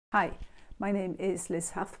Hi, my name is Liz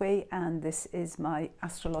Hathway and this is my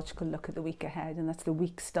astrological look at the week ahead, and that's the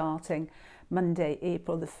week starting Monday,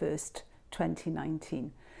 April the 1st,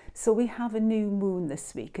 2019. So we have a new moon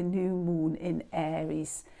this week, a new moon in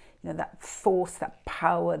Aries. You know, that force, that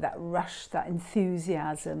power, that rush, that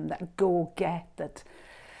enthusiasm, that go-get, that,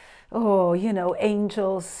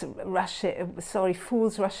 angels rush it,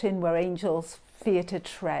 fools rush in where angels fear to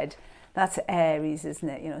tread. That's Aries, isn't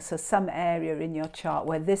it? So some area in your chart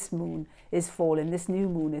where this moon is falling, this new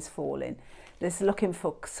moon is falling, there's looking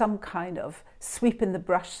for some kind of sweeping the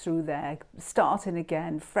brush through there, starting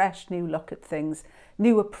again, fresh new look at things,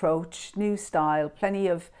 new approach, new style, plenty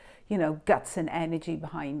of, guts and energy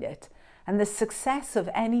behind it. And the success of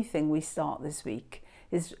anything we start this week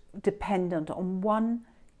is dependent on one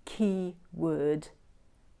key word: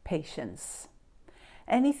 patience.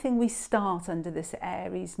 Anything we start under this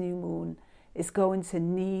Aries new moon is going to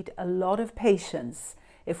need a lot of patience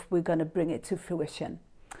if we're going to bring it to fruition.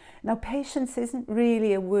 Now, patience isn't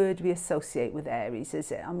really a word we associate with Aries,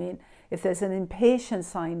 is it? I mean, if there's an impatient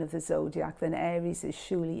sign of the zodiac, then Aries is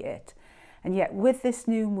surely it. And yet with this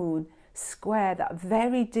new moon square that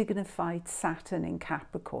very dignified Saturn in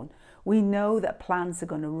Capricorn, we know that plans are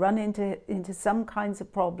going to run into some kinds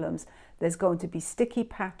of problems. There's going to be sticky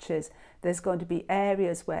patches. There's going to be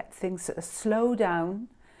areas where things sort of slow down,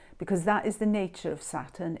 because that is the nature of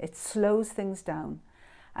Saturn. It slows things down,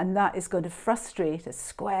 and that is going to frustrate. A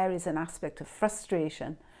square is an aspect of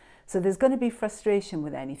frustration. So there's going to be frustration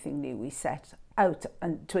with anything new we set out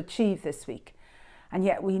and to achieve this week. And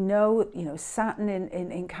yet we know, Saturn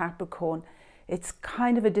in Capricorn, it's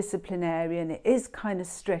kind of a disciplinarian. It is kind of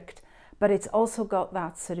strict, but it's also got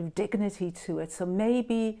that sort of dignity to it. So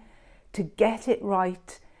maybe to get it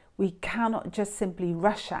right, we cannot just simply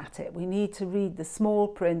rush at it. We need to read the small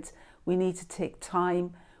print. We need to take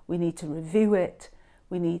time. We need to review it.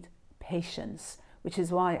 We need patience, which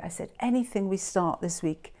is why I said anything we start this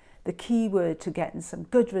week, the key word to getting some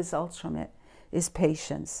good results from it is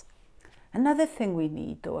patience. Another thing we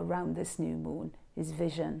need, though, around this new moon is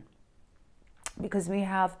vision, because we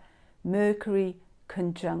have Mercury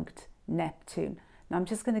conjunct Neptune. Now, I'm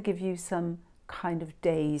just going to give you some kind of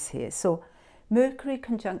days here. So Mercury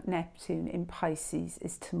conjunct Neptune in Pisces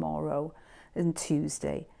is tomorrow and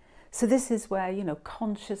Tuesday. So this is where,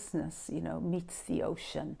 consciousness, meets the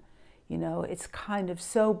ocean. It's kind of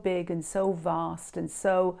so big and so vast and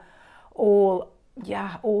so all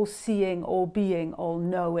seeing, all being, all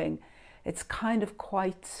knowing. It's kind of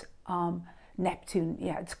quite Neptune.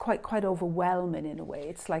 Yeah, it's quite overwhelming in a way.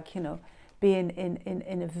 It's like, being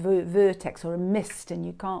in a vertex or a mist, and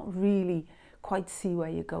you can't really quite see where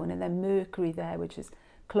you're going. And then Mercury there, which is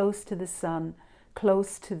close to the sun,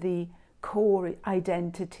 close to the core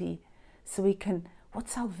identity. So we can,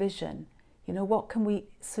 what's our vision? What can we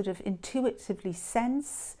sort of intuitively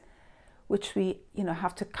sense, which we,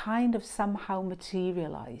 have to kind of somehow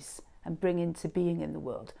materialize and bring into being in the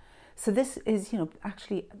world. So this is,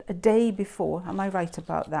 actually a day before. Am I right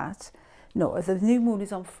about that? No, the new moon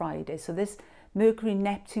is on Friday. So this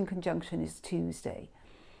Mercury-Neptune conjunction is Tuesday.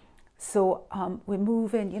 So we're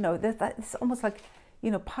moving, it's almost like,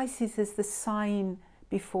 Pisces is the sign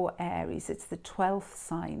before Aries. It's the 12th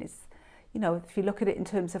sign. It's, if you look at it in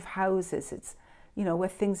terms of houses, it's, where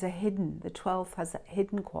things are hidden. The 12th has that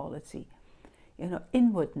hidden quality,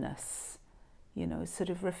 inwardness, sort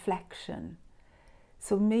of reflection.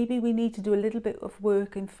 So maybe we need to do a little bit of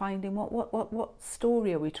work in finding what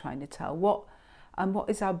story are we trying to tell? What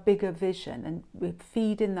is our bigger vision? And we're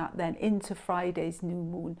feeding that then into Friday's new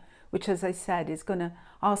moon, which, as I said, is going to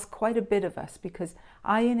ask quite a bit of us, because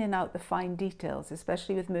ironing out the fine details,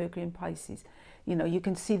 especially with Mercury and Pisces, you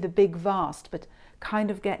can see the big vast, but kind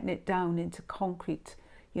of getting it down into concrete,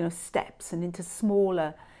 steps, and into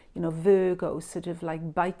smaller, Virgo, sort of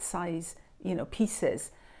like bite-sized, pieces.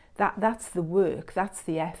 That's the work, that's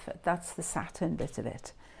the effort, that's the Saturn bit of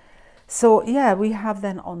it. So yeah, we have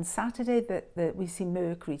then on Saturday that we see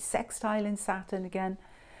Mercury sextile in Saturn again.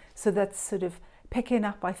 So that's sort of picking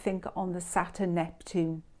up, I think, on the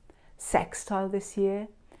Saturn-Neptune sextile this year,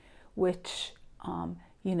 which,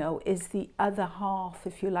 is the other half,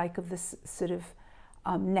 if you like, of this sort of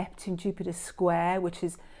Neptune-Jupiter square, which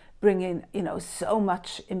is bringing, so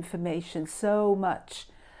much information, so much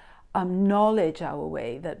knowledge our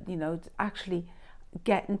way, that actually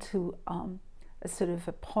getting to a sort of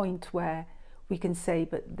a point where we can say,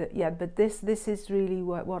 but this is really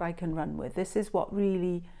what I can run with. This is what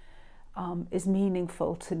really is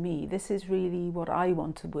meaningful to me. This is really what I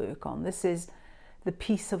want to work on. This is the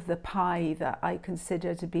piece of the pie that I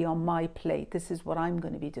consider to be on my plate. This is what I'm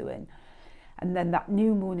going to be doing. And then that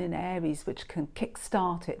new moon in Aries, which can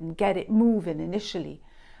kickstart it and get it moving initially.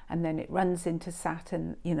 And then it runs into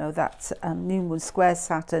Saturn, you know, that new moon squares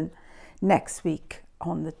Saturn next week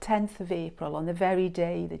on the 10th of April, on the very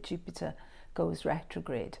day that Jupiter goes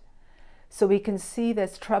retrograde. So we can see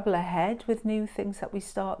there's trouble ahead with new things that we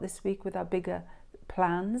start this week with our bigger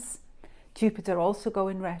plans. Jupiter also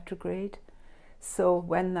going retrograde. So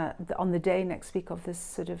when on the day next week of this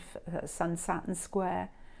sort of Sun-Saturn square,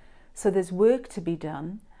 so there's work to be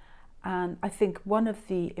done. And I think one of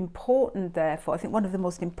the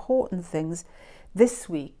most important things this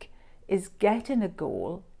week is getting a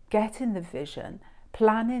goal, getting the vision,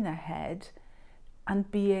 planning ahead, and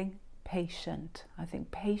being patient. I think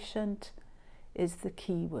patient is the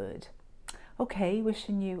key word. Okay,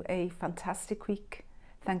 wishing you a fantastic week.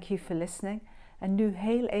 Thank you for listening. En nu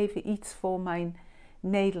heel even iets voor mijn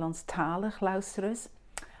Nederlandstalig luisteraars.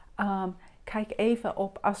 Kijk even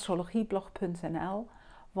op astrologieblog.nl,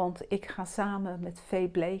 want ik ga samen met Vee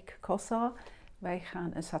Blake Kossar, wij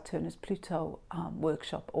gaan een Saturnus-Pluto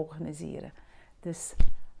workshop organiseren. Dus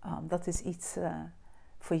dat is iets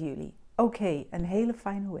voor jullie. Oké, een hele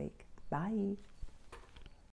fijne week. Bye.